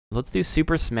Let's do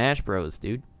Super Smash Bros,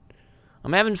 dude.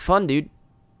 I'm having fun, dude.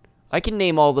 I can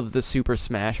name all of the Super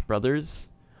Smash Brothers.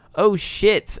 Oh,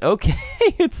 shit. Okay,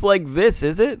 it's like this,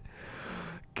 is it?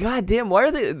 God damn, why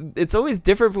are they... It's always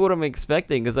different from what I'm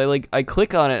expecting, because I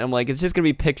click on it, and I'm like, it's just going to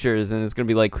be pictures, and it's going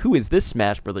to be like, who is this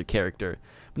Smash Brother character?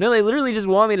 But no, they literally just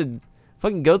want me to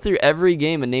fucking go through every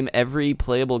game and name every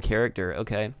playable character.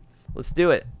 Okay, let's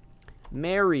do it.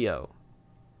 Mario.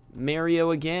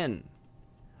 Mario again.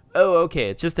 Oh, okay,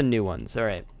 it's just the new ones.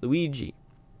 Alright, Luigi.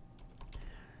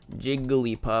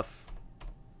 Jigglypuff.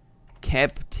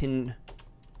 Captain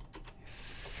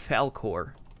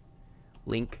Falcor.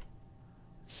 Link.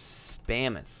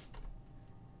 Spamus.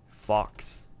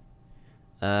 Fox.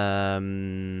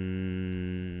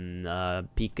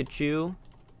 Pikachu.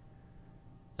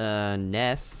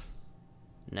 Ness.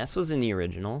 Ness was in the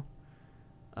original.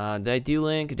 Did I do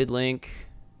Link? I did Link.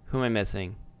 Who am I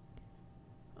missing?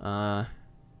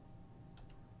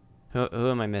 Who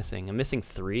am I missing? I'm missing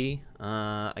 3.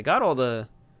 I got all the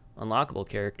unlockable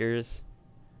characters.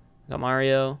 Got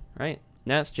Mario, right?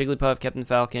 Ness, Jigglypuff, Captain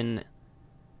Falcon,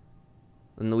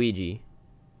 and Luigi.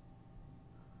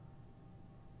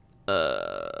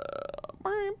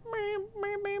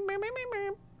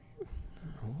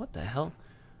 What the hell?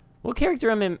 What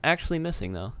character am I actually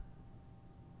missing, though?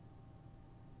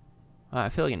 I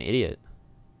feel like an idiot.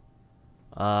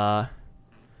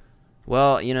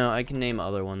 Well, you know, I can name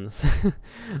other ones.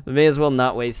 I may as well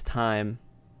not waste time.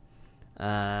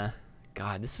 God,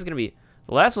 this is gonna be...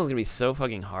 The last one's gonna be so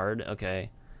fucking hard. Okay.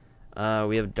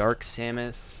 We have Dark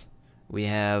Samus. We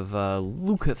have,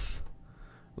 Lucas.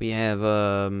 We have,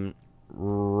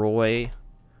 Roy.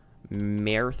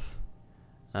 Marth.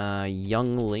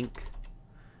 Young Link.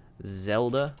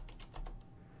 Zelda.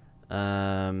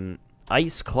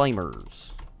 Ice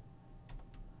Climbers.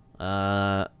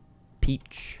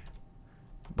 Peach.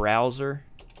 Browser.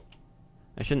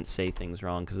 I shouldn't say things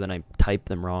wrong because then I type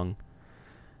them wrong.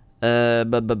 God,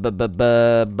 I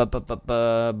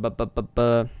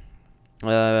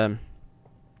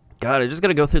just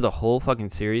gotta go through the whole fucking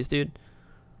series, dude.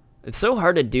 It's so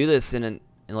hard to do this in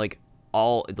like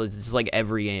it's just like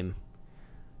every game.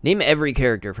 Name every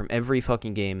character from every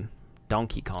fucking game.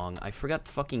 Donkey Kong. I forgot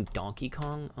fucking Donkey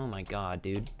Kong. Oh my god,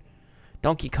 dude.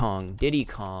 Donkey Kong. Diddy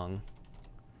Kong.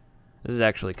 This is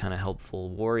actually kind of helpful.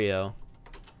 Wario.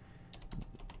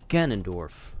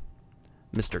 Ganondorf.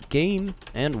 Mr. Game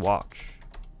and Watch.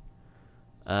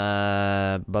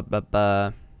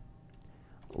 Lucario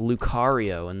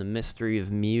and the Mystery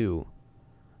of Mew.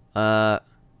 What's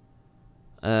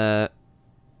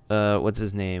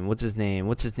his name?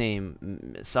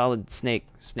 Solid Snake.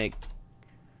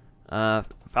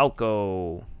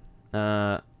 Falco.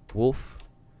 Wolf.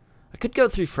 I could go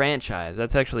through franchise.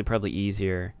 That's actually probably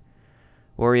easier.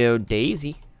 Wario,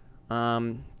 Daisy.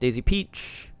 Daisy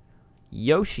Peach.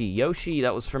 Yoshi,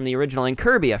 that was from the original. And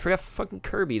Kirby, I forgot fucking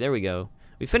Kirby. There we go.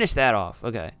 We finished that off.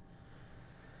 Okay.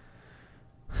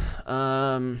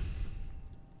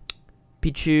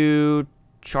 Pichu,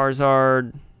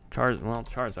 Charizard.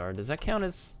 Charizard. Does that count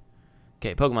as...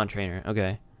 Okay, Pokemon Trainer.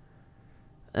 Okay.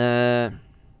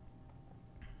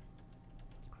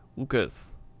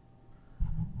 Lucas.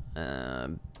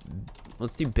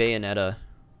 Let's do Bayonetta.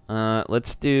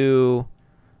 Let's do...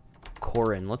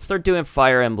 Corrin. Let's start doing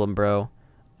Fire Emblem, bro.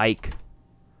 Ike.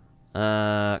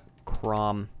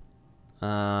 Chrom.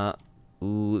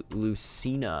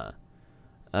 Lucina.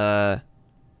 Oh,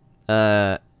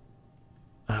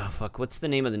 fuck. What's the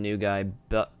name of the new guy?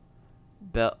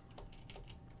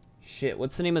 Shit,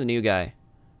 what's the name of the new guy?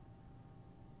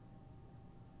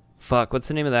 Fuck, what's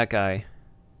the name of that guy?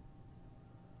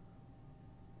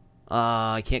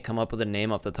 I can't come up with a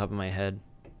name off the top of my head.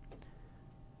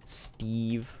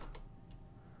 Steve.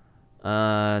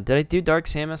 Did I do Dark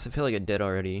Samus? I feel like I did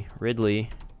already. Ridley.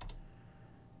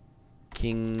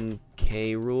 King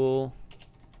K. Rool.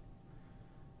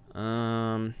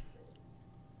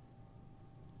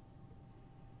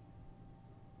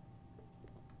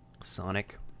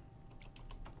 Sonic.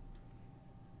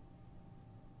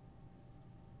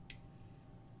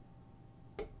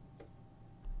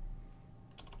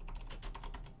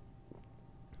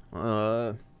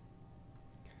 What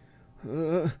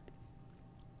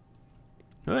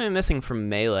am I missing from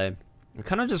Melee? I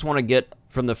kind of just want to get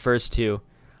from the first 2.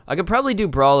 I could probably do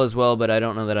Brawl as well, but I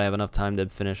don't know that I have enough time to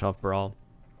finish off Brawl.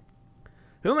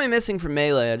 Who am I missing from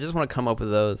Melee? I just want to come up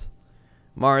with those.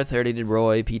 Marth, I already did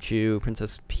Roy, Pichu,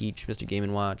 Princess Peach, Mr.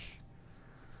 Game & Watch.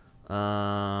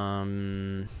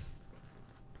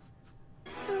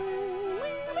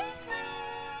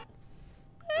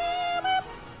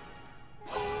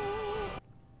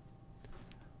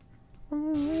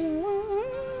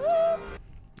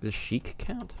 Does Sheik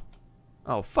count?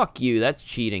 Oh, fuck you. That's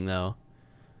cheating, though.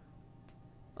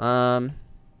 I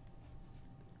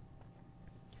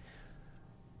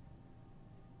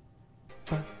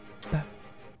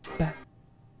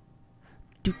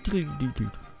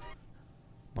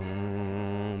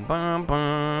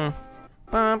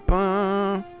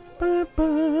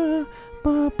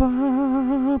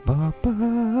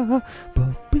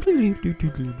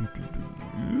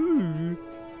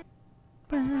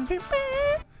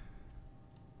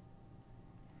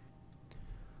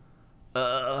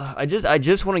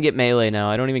just want to get Melee now.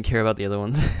 I don't even care about the other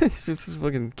ones. It's just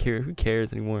fucking care. Who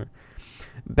cares anymore?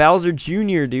 Bowser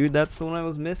Jr., dude. That's the one I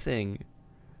was missing.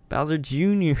 Bowser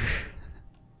Jr.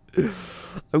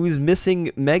 I was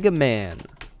missing Mega Man.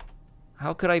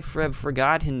 How could I have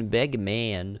forgotten Mega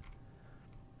Man?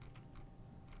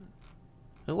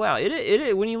 Oh, wow,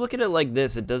 it when you look at it like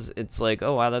this, it's like,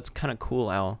 oh wow, that's kind of cool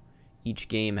how each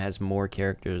game has more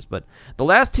characters. But the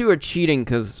last two are cheating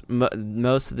because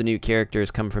most of the new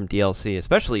characters come from DLC,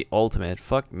 especially Ultimate.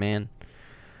 Fuck, man.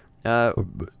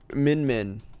 Min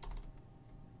Min.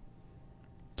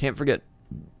 Can't forget.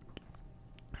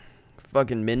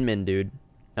 Fucking Min Min, dude.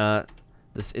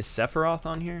 This is Sephiroth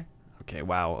on here? Okay,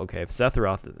 wow. Okay, if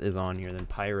Sephiroth is on here, then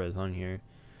Pyra is on here.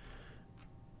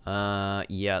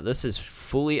 Yeah, this is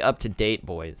fully up to date,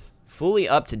 boys. Fully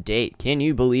up to date. Can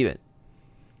you believe it?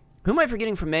 Who am I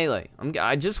forgetting from Melee?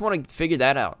 I just want to figure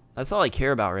that out. That's all I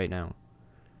care about right now.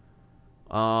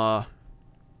 I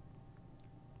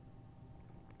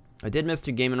did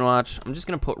Mr. Game & Watch. I'm just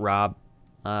gonna put Rob,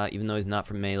 even though he's not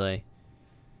from Melee.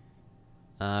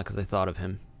 Because I thought of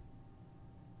him.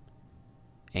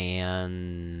 And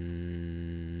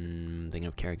thinking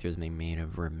of characters they may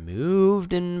have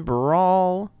removed in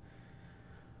Brawl.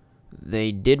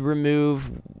 They did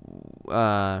remove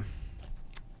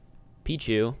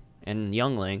Pichu and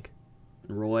Young Link,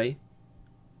 Roy.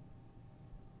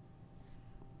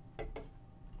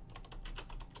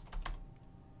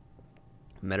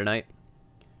 Meta Knight.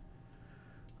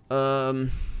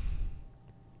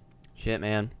 Shit,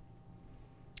 man.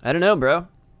 I don't know, bro.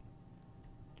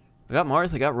 I got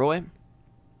Marth, I got Roy,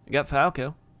 I got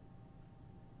Falco,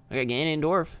 I got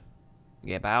Ganondorf, I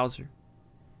got Bowser.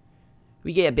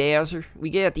 We got Bowser, we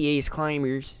got the Ace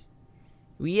Climbers,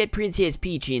 we got Princess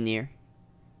Peach in there,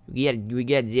 we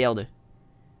got Zelda,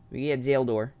 we got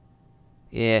Zeldor.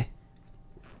 Yeah.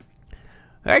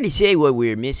 Hard to say what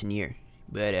we're missing here,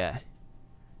 but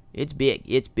it's big,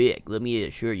 it's big. Let me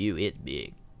assure you, it's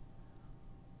big.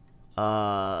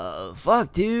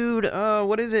 Fuck, dude.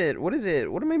 What is it? What is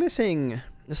it? What am I missing?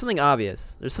 There's something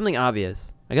obvious. There's something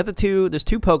obvious. I got there's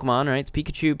two Pokemon, right? It's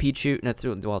Pikachu, Pichu,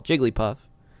 well, Jigglypuff.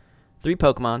 3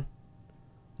 Pokemon.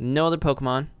 No other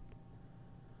Pokemon.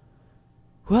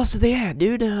 Who else did they add,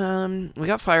 dude? We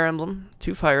got Fire Emblem.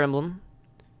 2 Fire Emblem.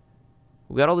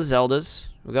 We got all the Zeldas.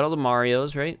 We got all the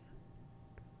Marios, right?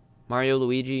 Mario,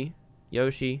 Luigi,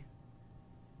 Yoshi.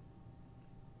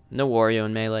 No Wario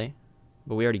in Melee.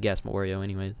 But we already guessed Wario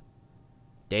anyways.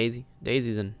 Daisy.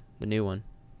 Daisy's in the new one.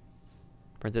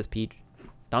 Princess Peach.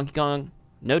 Donkey Kong.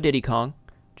 No Diddy Kong.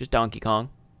 Just Donkey Kong.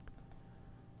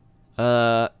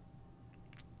 Oh,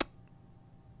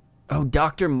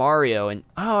 Dr. Mario and...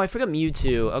 Oh, I forgot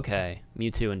Mewtwo. Okay.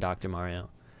 Mewtwo and Dr. Mario.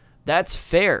 That's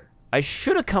fair. I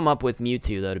should have come up with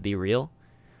Mewtwo, though, to be real.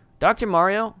 Dr.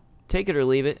 Mario, take it or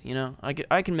leave it. You know,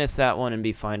 I can miss that one and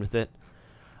be fine with it.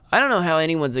 I don't know how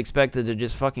anyone's expected to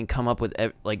just fucking come up with,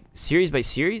 like, series by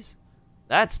series.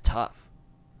 That's tough.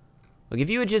 Like, if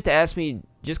you had just asked me,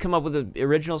 just come up with the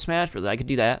original Smash Bros., I could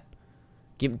do that.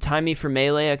 Time me for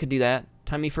Melee, I could do that.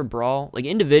 Time me for Brawl. Like,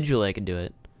 individually, I could do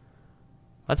it.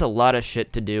 That's a lot of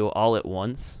shit to do all at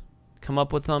once. Come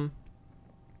up with them.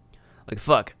 Like,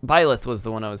 fuck. Byleth was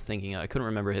the one I was thinking of. I couldn't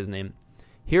remember his name.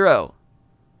 Hero.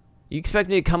 You expect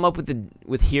me to come up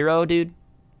with Hero, dude?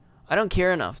 I don't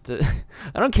care enough to...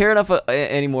 I don't care enough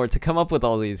anymore to come up with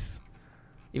all these.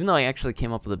 Even though I actually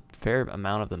came up with a fair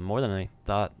amount of them. More than I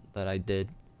thought that I did.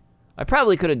 I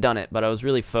probably could have done it, but I was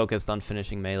really focused on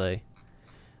finishing Melee.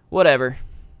 Whatever.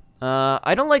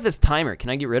 I don't like this timer. Can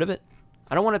I get rid of it?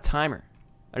 I don't want a timer.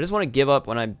 I just want to give up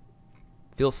when I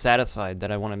feel satisfied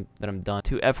that I'm done.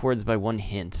 2 F words by 1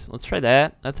 hint. Let's try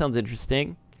that. That sounds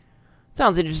interesting.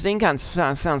 Sounds interesting.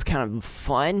 Sounds kind of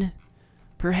fun.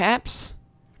 Perhaps.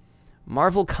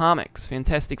 Marvel Comics,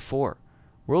 Fantastic Four,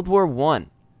 World War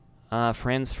I,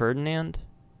 Franz Ferdinand,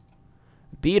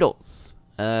 Beatles,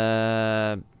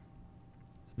 the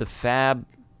Fab,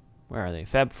 where are they?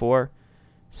 Fab Four,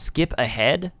 Skip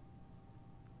Ahead,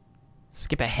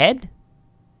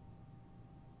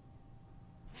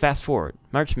 Fast Forward,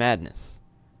 March Madness,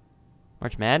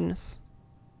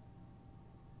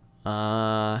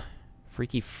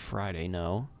 Freaky Friday,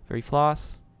 no. Fairy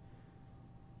Floss?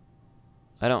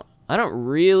 I don't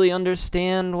really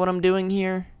understand what I'm doing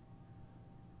here.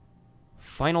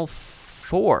 Final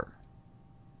Four.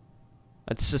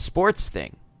 That's a sports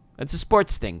thing. That's a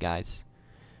sports thing, guys.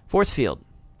 Force Field.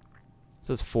 It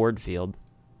says Ford Field.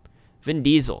 Vin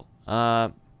Diesel.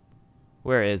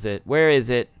 Where is it? Where is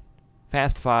it?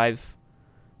 Fast Five.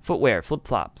 Footwear.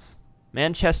 Flip-flops.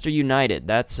 Manchester United.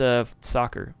 That's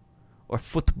soccer. Or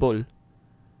football.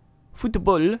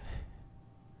 Football.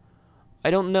 I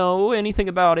don't know anything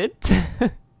about it.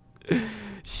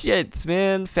 Shit,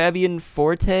 man. Fabian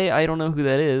Forte. I don't know who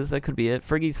that is. That could be it.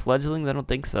 Fergie's Fledglings. I don't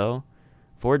think so.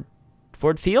 Ford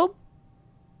Field?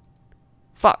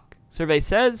 Fuck. Survey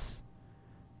says.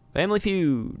 Family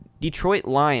Feud. Detroit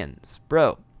Lions.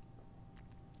 Bro.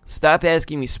 Stop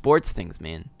asking me sports things,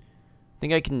 man. I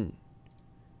think I can...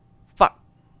 Fuck.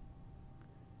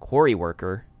 Quarry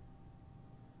worker.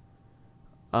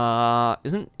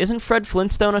 Isn't Fred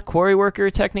Flintstone a quarry worker,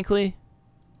 technically?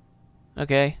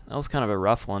 Okay. That was kind of a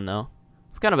rough one, though.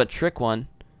 It's kind of a trick one.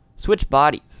 Switch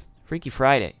bodies. Freaky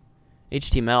Friday.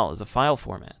 HTML is a file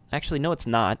format. Actually, no, it's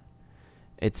not.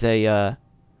 It's a,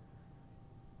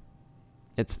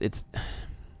 it's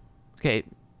okay.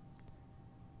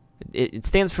 It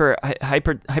stands for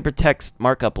hypertext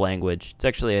markup language. It's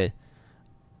actually a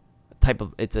type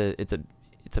of, it's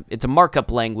a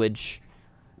markup language,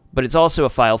 but it's also a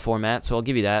file format, so I'll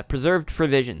give you that. Preserved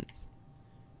provisions.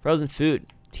 Frozen food.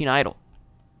 Teen Idol.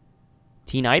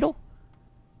 Teen Idol?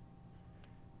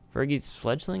 Fergie's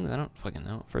Fledglings? I don't fucking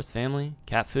know. First Family?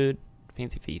 Cat food?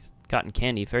 Fancy Feast. Cotton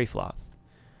candy? Fairy floss.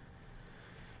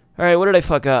 Alright, what did I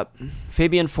fuck up?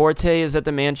 Fabian Forte, is that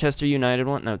the Manchester United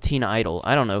one? No, Teen Idol.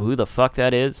 I don't know who the fuck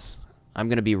that is. I'm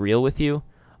gonna be real with you.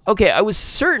 Okay, I was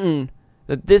certain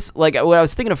that this, like, when I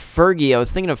was thinking of Fergie, I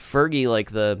was thinking of Fergie,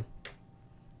 like, the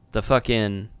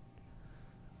fucking,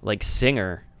 like,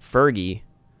 singer, Fergie.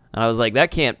 And I was like,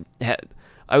 that can't...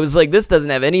 I was like, this doesn't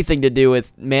have anything to do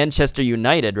with Manchester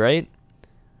United, right?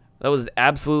 That was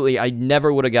absolutely... I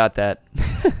never would have got that.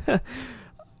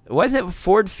 Why is it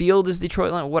Ford Field is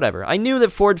Detroit Lions? Whatever. I knew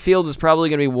that Ford Field was probably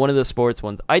going to be one of the sports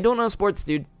ones. I don't know sports,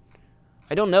 dude.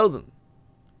 I don't know them.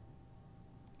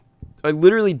 I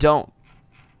literally don't.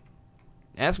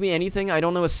 Ask me anything. I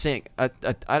don't know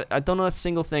I don't know a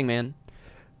single thing, man.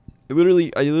 I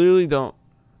literally don't.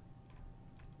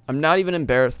 I'm not even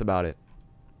embarrassed about it.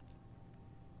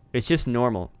 It's just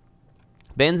normal.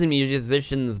 Bands and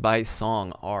musicians by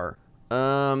song are.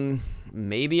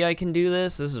 Maybe I can do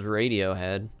this. This is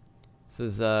Radiohead. This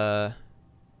is, no,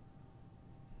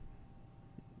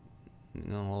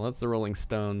 well, that's the Rolling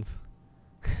Stones.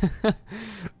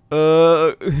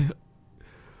 I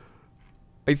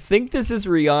think this is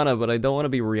Rihanna, but I don't want to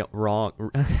be wrong.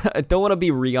 I don't want to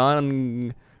be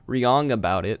Rihanna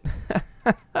about it.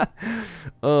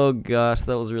 Oh gosh,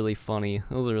 that was really funny.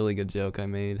 That was a really good joke I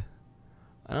made.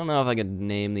 I don't know if I could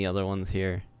name the other ones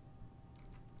here.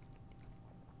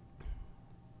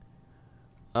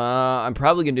 I'm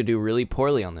probably going to do really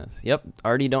poorly on this. Yep,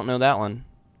 already don't know that one.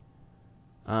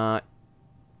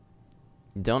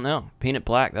 Don't know. Paint It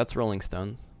Black, that's Rolling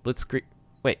Stones. Blitzkrieg,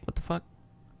 wait, what the fuck?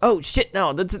 Oh shit,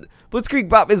 no, that's Blitzkrieg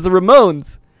Bop is the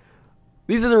Ramones.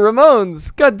 These are the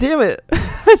Ramones. God damn it.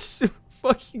 I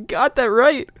fucking got that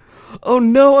right. Oh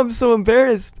no, I'm so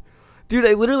embarrassed. Dude,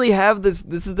 I literally have this.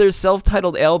 This is their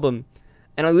self-titled album.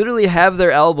 And I literally have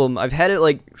their album. I've had it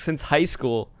like since high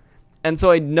school. And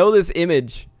so I know this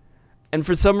image. And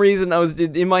for some reason, I was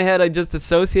in my head, I just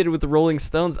associated with the Rolling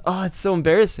Stones. Oh, it's so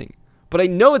embarrassing. But I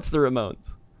know it's the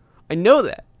Ramones. I know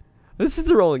that. This is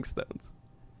the Rolling Stones.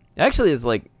 Actually, it's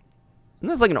like, isn't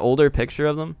this like an older picture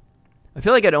of them? I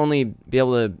feel like I'd only be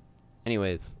able to...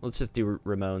 Anyways, let's just do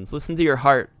Ramones. Listen to your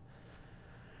heart.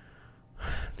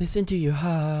 Listen to your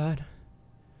heart.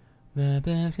 I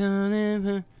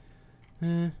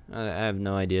have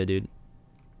no idea, dude.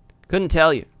 Couldn't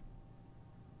tell you.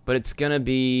 But it's gonna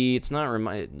be... It's not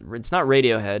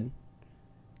Radiohead.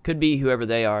 Could be whoever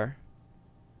they are.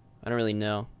 I don't really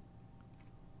know.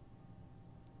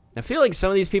 I feel like some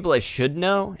of these people I should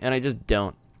know, and I just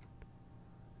don't.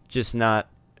 Just not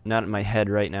in my head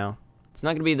right now. It's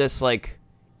not gonna be this, like,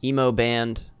 emo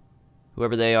band,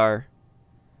 whoever they are.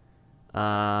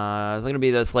 It's gonna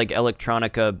be this, like,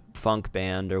 electronica funk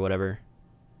band or whatever.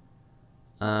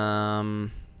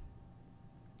 One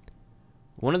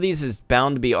of these is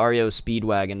bound to be REO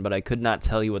Speedwagon, but I could not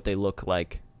tell you what they look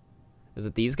like. Is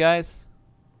it these guys?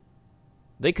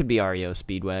 They could be REO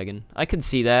Speedwagon. I could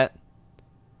see that.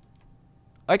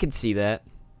 I could see that.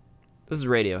 This is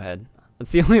Radiohead.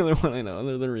 That's the only other one I know,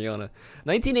 other than Rihanna.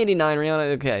 1989,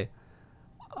 Rihanna, okay.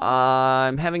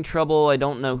 I'm having trouble. I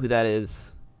don't know who that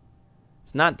is.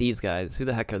 It's not these guys. Who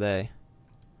the heck are they?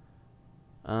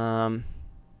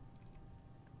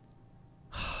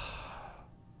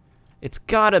 It's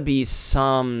gotta be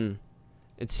some...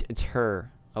 It's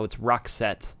her. Oh, it's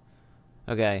Roxette.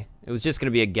 Okay. It was just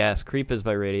gonna be a guess. Creep is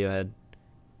by Radiohead.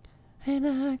 And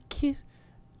I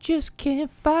just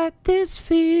can't fight this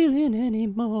feeling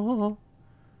anymore.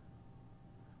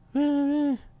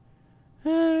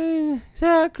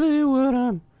 Exactly what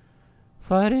I'm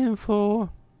fighting for.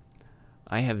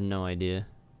 I have no idea.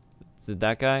 Is it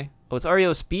that guy? Oh, it's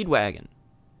REO Speedwagon.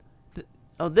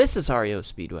 Oh, this is REO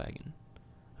Speedwagon.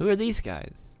 Who are these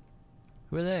guys?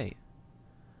 Who are they?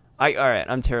 Alright,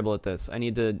 I'm terrible at this. I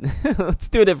need to... Let's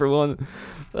do a different one.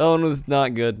 That one was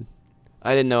not good.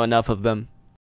 I didn't know enough of them.